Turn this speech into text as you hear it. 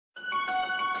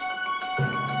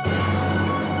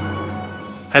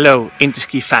Hello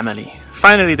Interski family.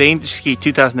 Finally the Interski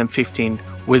 2015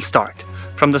 will start.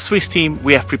 From the Swiss team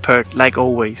we have prepared, like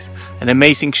always, an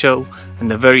amazing show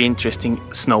and a very interesting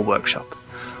snow workshop.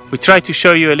 We try to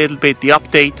show you a little bit the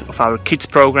update of our kids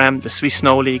program, the Swiss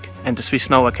Snow League and the Swiss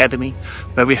Snow Academy,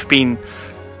 where we've been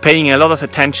paying a lot of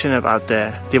attention about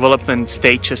the development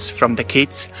stages from the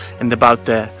kids and about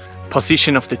the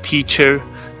position of the teacher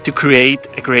to create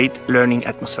a great learning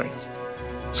atmosphere.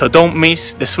 So don't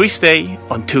miss the Swiss Day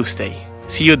on Tuesday.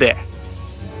 See you there.